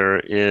next year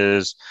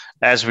is,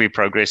 as we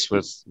progress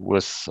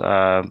with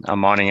our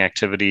mining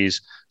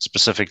activities,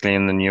 specifically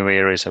in the new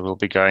areas that we'll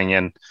be going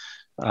in,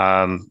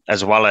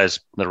 as well as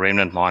the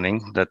remnant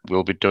mining that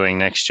we'll be doing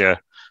next year,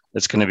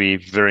 it's going to be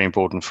very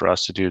important for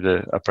us to do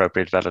the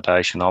appropriate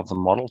validation of the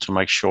model to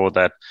make sure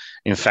that,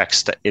 in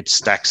fact, it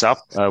stacks up.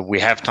 We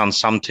have done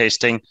some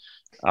testing.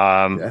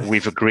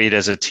 We've agreed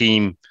as a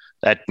team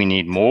that we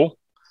need more,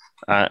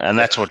 and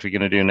that's what we're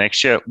going to do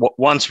next year.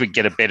 Once we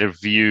get a better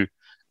view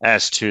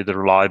as to the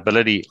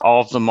reliability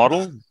of the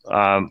model,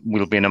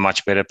 we'll be in a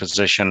much better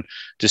position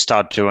to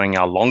start doing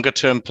our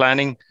longer-term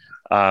planning,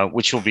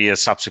 which will be a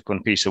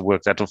subsequent piece of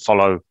work that will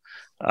follow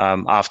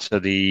after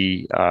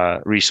the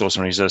resource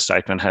and reserve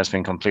statement has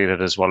been completed,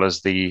 as well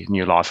as the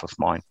new life of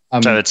mine.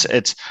 So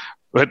it's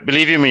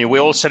believe you me, we're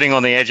all sitting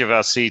on the edge of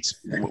our seats.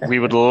 We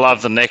would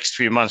love the next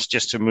few months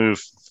just to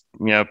move,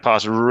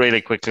 past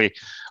really quickly.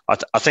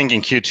 I think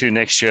in Q2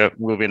 next year,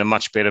 we'll be in a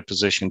much better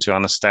position to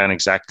understand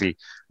exactly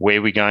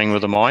where we're going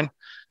with the mine.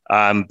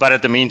 But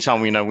at the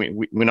meantime,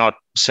 we're not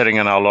sitting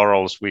on our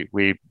laurels.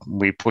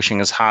 We're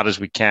pushing as hard as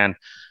we can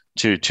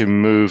to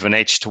move an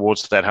edge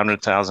towards that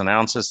 100,000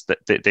 ounces.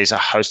 There's a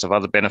host of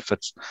other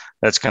benefits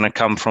that's going to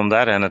come from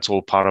that, and it's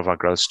all part of our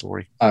growth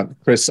story.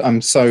 Chris,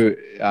 I'm so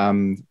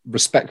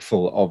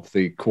respectful of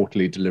the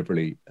quarterly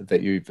delivery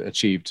that you've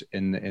achieved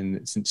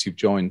since you've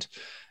joined,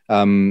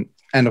 and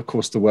of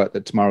course the work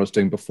that Tamara's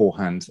doing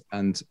beforehand.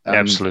 And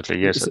absolutely,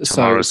 yes,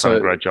 Tamara's done a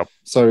great job.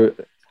 So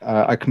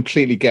I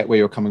completely get where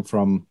you're coming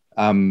from,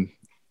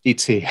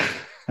 ET.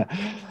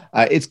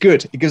 It's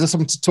good. It gives us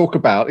something to talk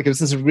about. It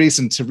gives us a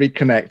reason to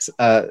reconnect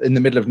in the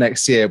middle of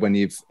next year when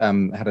you've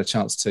had a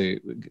chance to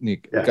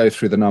go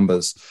through the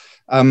numbers.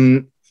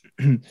 Thanks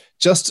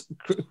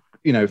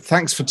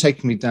for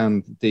taking me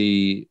down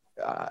a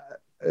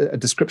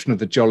description of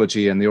the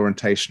geology and the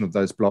orientation of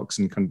those blocks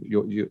and kind of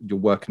your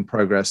work in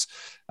progress.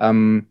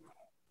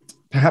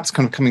 Perhaps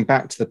kind of coming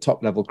back to the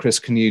top level, Chris,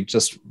 can you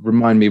just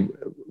remind me,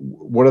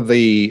 what are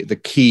the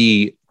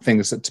key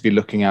things that to be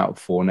looking out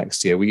for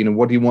next year?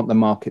 What do you want the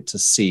market to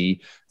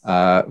see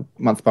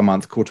month by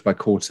month, quarter by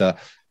quarter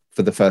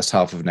for the first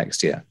half of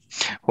next year?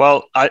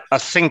 Well, I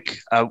think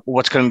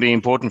what's going to be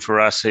important for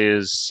us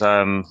is,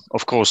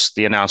 of course,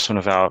 the announcement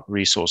of our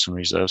resource and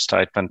reserve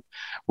statement.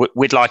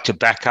 We'd like to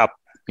back up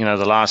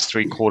the last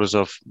 3 quarters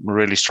of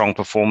really strong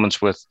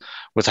performance with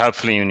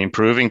hopefully an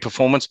improving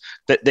performance.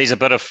 There's a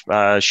bit of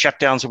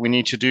shutdowns that we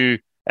need to do,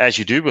 as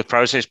you do with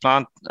process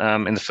plant,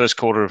 in the first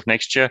quarter of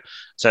next year.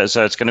 So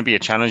it's going to be a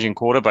challenging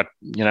quarter, but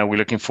we're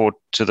looking forward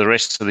to the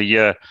rest of the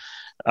year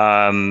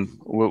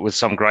with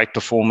some great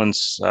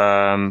performance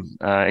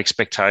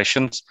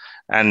expectations.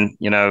 And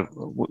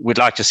we'd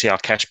like to see our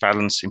cash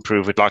balance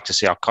improve. We'd like to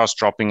see our cost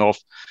dropping off.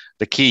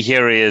 The key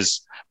here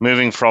is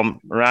moving from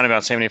around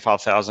about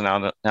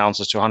 75,000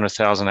 ounces to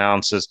 100,000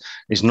 ounces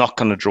is not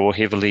going to draw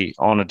heavily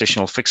on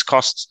additional fixed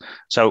costs.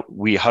 So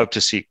we hope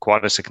to see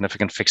quite a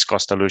significant fixed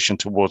cost dilution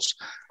towards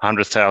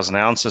 100,000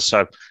 ounces.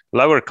 So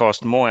lower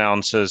cost, more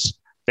ounces,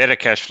 better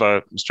cash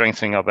flow,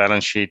 strengthening our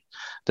balance sheet.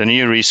 The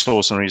new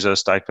resource and reserve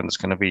statement is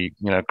going to be,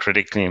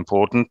 critically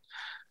important.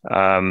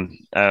 And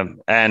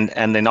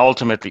then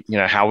ultimately,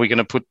 how are we going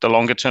to put the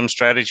longer term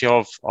strategy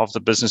of the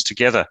business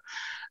together?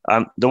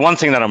 The one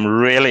thing that I'm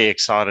really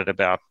excited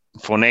about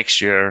for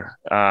next year,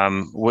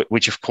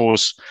 which of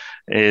course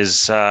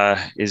is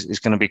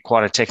going to be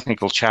quite a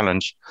technical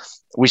challenge.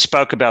 We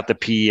spoke about the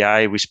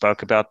PEA, we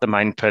spoke about the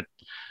main pit.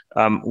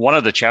 One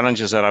of the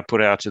challenges that I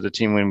put out to the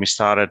team when we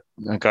started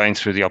going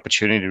through the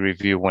opportunity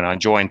review when I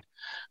joined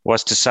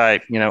was to say,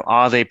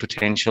 are there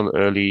potential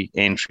early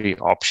entry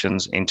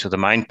options into the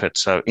main pit?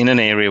 So in an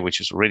area which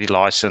is already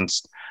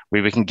licensed,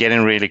 where we can get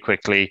in really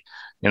quickly,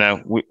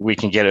 we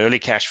can get early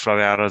cash flow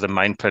out of the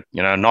main pit,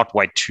 not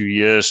wait 2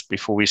 years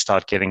before we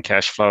start getting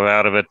cash flow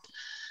out of it.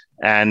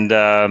 And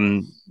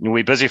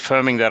we're busy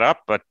firming that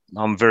up, but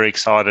I'm very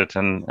excited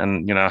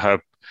and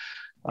hope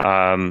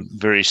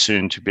very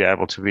soon to be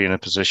able to be in a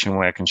position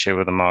where I can share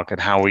with the market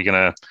how we're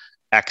going to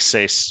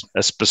access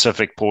a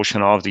specific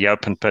portion of the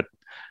open pit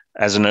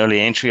as an early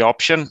entry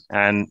option,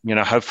 and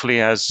hopefully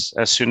as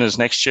soon as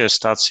next year,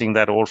 start seeing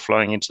that all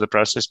flowing into the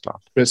process plant.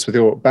 Chris, with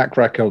your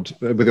background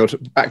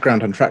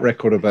and track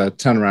record of a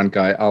turnaround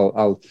guy,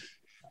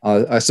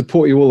 I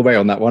support you all the way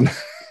on that one.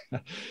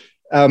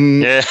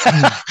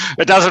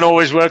 It doesn't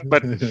always work,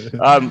 but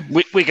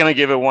we're going to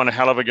give it one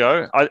hell of a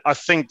go. I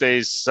think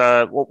there's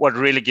what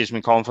really gives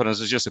me confidence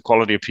is just the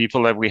quality of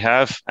people that we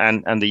have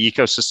and the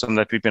ecosystem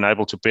that we've been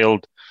able to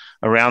build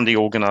around the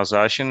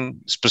organization,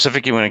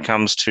 specifically when it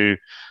comes to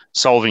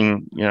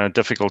solving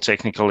difficult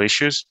technical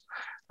issues.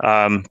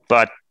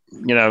 But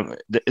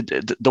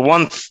the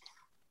one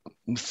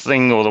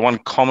thing or the one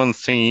common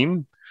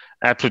theme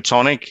at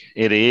Plutonic,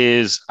 it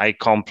is a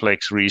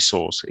complex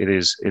resource. It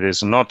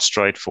is not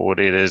straightforward.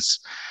 It's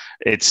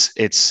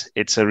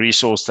a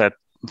resource that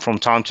from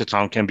time to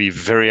time can be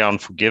very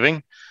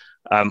unforgiving.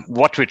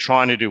 What we're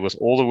trying to do with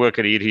all the work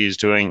that Iti is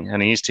doing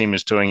and his team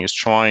is doing is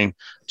trying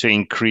to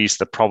increase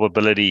the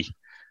probability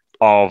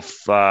of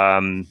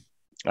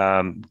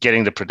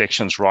getting the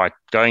predictions right,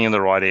 going in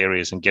the right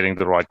areas, and getting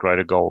the right grade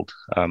of gold.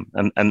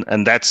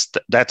 And that's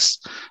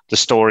the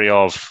story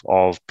of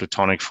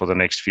Plutonic for the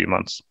next few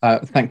months.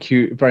 Thank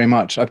you very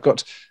much. I've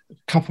got a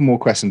couple more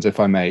questions, if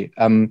I may.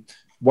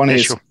 One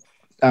is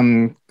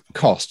sure.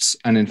 Costs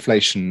and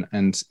inflation,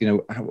 and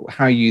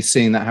how are you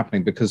seeing that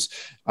happening? Because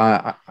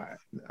there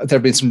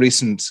have been some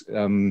recent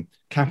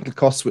capital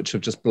costs which have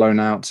just blown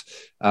out.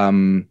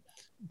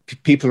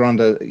 People are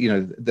under,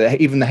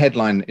 even the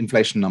headline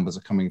inflation numbers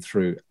are coming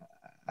through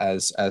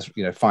as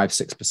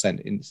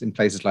 5-6% in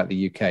places like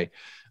the UK.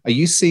 Are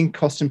you seeing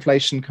cost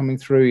inflation coming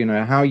through?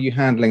 How are you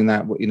handling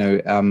that?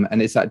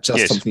 And is that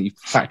just something you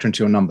factor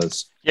into your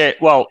numbers? Yeah,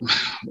 well,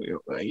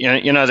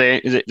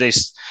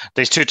 there's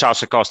two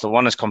types of cost. The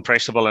one is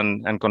compressible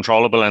and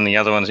controllable, and the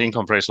other one is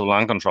incompressible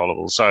and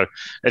uncontrollable. So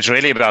it's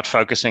really about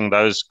focusing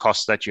those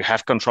costs that you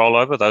have control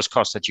over, those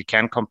costs that you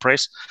can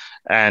compress.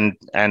 And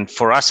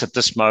for us at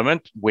this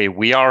moment, where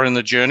we are in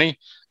the journey,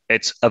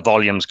 it's a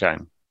volumes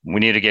game. We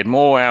need to get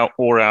more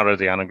ore out of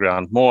the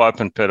underground, more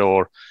open pit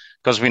ore,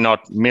 because we're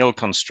not mill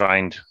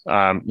constrained.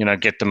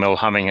 Get the mill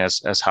humming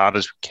as hard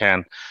as we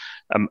can,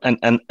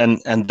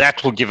 and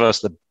that will give us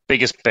the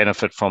biggest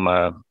benefit from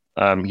a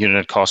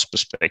unit cost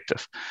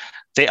perspective.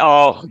 There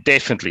are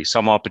definitely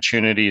some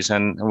opportunities,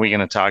 and we're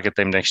going to target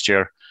them next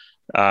year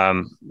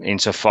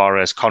insofar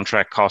as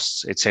contract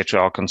costs, etc.,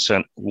 are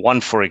concerned.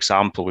 One, for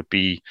example, would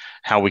be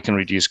how we can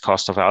reduce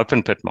cost of our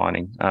open pit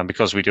mining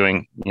because we're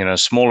doing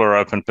smaller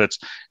open pits.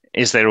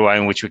 Is there a way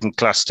in which we can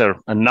cluster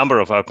a number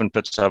of open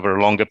pits over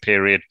a longer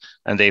period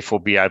and therefore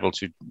be able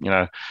to,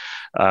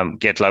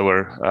 get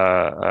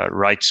lower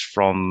rates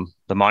from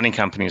the mining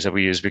companies that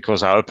we use,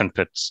 because our open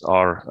pits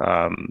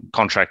are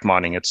contract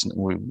mining.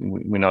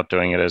 We're not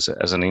doing it as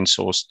an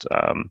insourced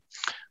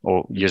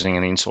or using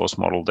an insourced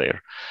model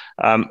there.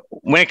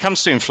 When it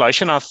comes to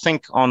inflation, I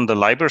think on the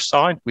labor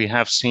side, we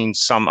have seen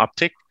some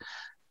uptick.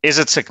 Is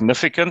it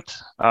significant?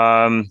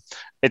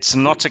 It's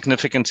not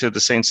significant to the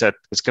sense that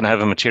it's going to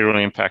have a material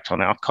impact on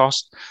our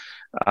cost.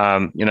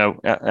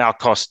 Our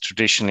cost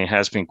traditionally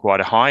has been quite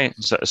high.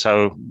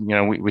 So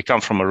we come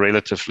from a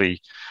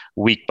relatively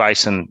weak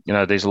base, and,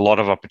 there's a lot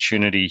of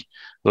opportunity,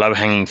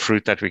 low-hanging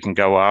fruit that we can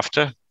go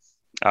after,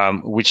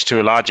 which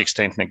to a large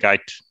extent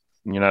negate,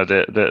 the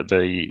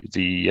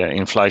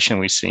inflation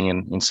we're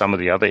seeing in some of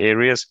the other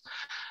areas.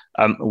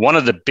 One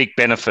of the big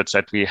benefits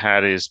that we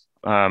had is,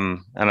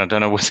 and I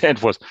don't know what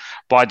that was,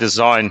 by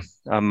design,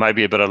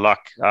 maybe a bit of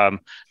luck,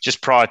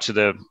 just prior to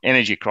the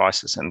energy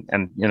crisis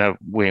and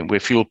where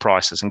fuel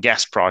prices and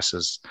gas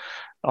prices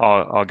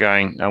are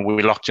going, and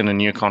we locked in a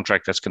new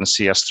contract that's going to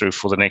see us through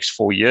for the next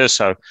 4 years.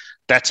 So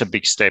that's a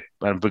big step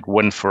and a big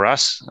win for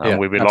us, where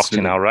we locked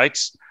in our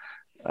rates.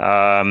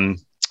 I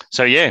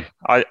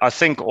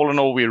think all in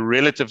all, we're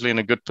relatively in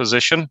a good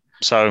position.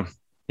 So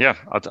yeah,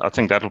 I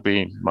think that'll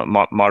be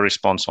my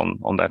response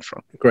on that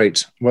front.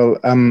 Great. Well,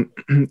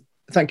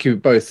 thank you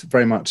both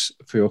very much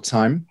for your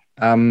time.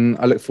 I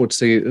look forward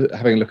to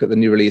having a look at the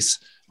new release,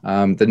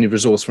 the new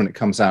resource when it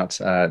comes out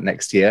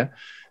next year,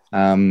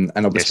 and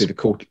obviously the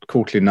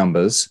quarterly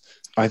numbers.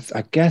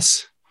 I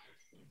guess,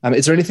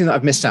 is there anything that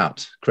I've missed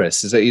out,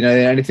 Chris? Is there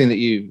anything that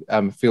you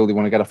feel you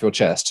want to get off your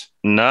chest?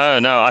 No.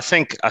 I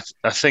think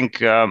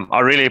I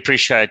really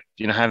appreciate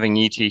having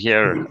Iti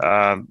here.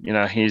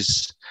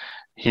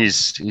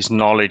 His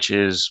knowledge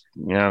is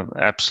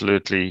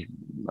absolutely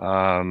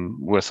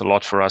worth a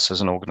lot for us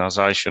as an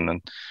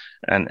organization,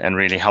 and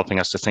really helping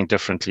us to think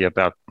differently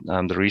about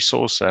the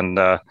resource. And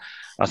I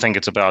think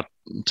it's about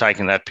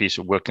taking that piece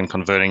of work and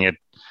converting it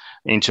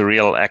into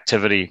real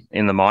activity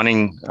in the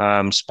mining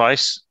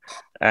space.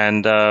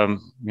 And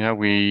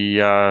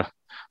we're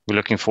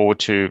looking forward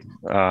to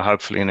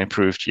hopefully an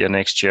improved year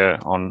next year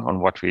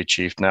on what we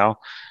achieved now.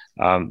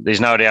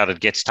 There's no doubt it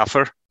gets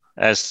tougher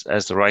as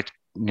the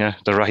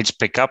rates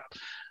pick up,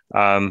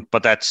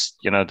 but that's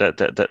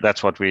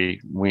that's what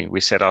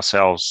we set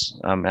ourselves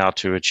out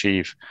to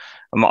achieve.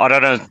 I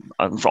don't know.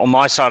 On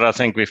my side, I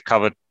think we've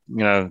covered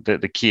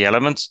the key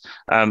elements.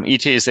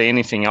 Iti, is there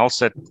anything else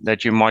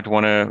that you might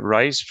want to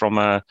raise from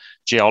a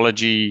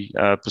geology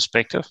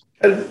perspective?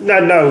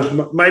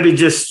 No. Maybe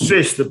just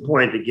stress the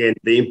point again: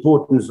 the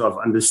importance of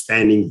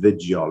understanding the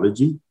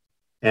geology,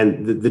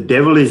 and the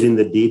devil is in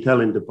the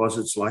detail in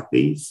deposits like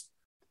these.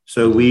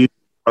 So we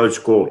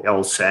approach called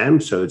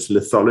LSAM, so it's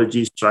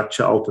lithology,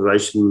 structure,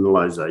 alteration,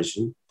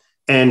 mineralization.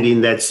 And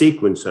in that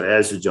sequence, so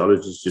as a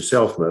geologist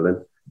yourself,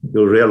 Merlin,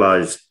 you'll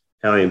realize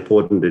how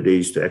important it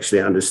is to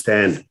actually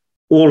understand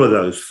all of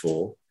those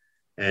four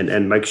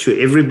and make sure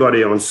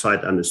everybody on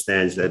site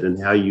understands that,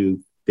 and how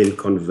you then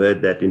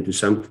convert that into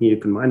something you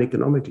can mine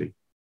economically.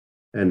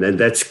 And then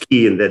that's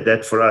key, and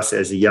that for us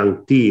as a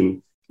young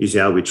team is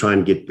how we try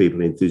and get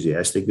people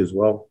enthusiastic as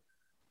well.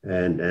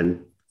 and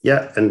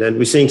then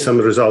we're seeing some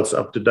results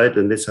up to date,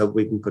 and let's hope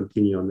we can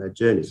continue on that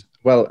journey.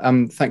 Well,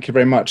 thank you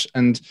very much.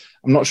 And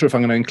I'm not sure if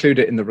I'm going to include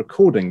it in the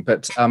recording,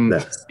 but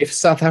if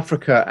South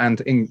Africa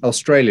and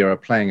Australia are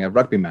playing a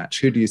rugby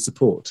match, who do you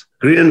support?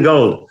 Green and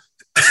gold.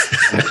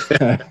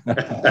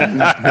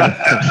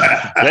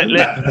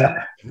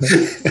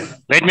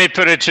 Let me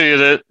put it to you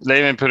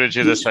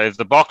this way: if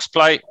the Boks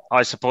play,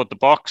 I support the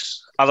Boks.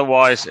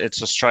 Otherwise,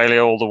 it's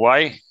Australia all the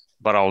way.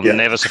 But I'll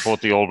never support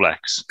the All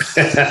Blacks.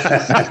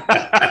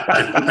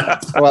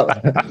 Well,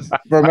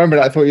 remember,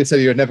 I thought you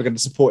said you were never going to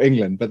support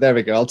England, but there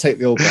we go. I'll take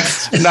the All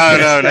Blacks. No.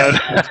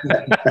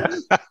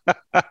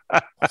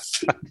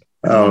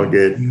 Oh,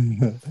 good.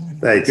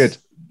 Thanks. Good.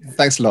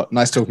 Thanks a lot.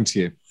 Nice talking to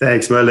you.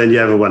 Thanks, Merlin. You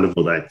have a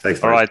wonderful day.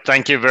 Thanks. All right.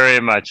 Thank you very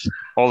much.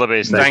 All the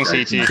best. Thanks,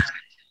 E.T.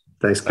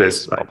 Thanks,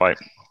 Chris. Bye-bye.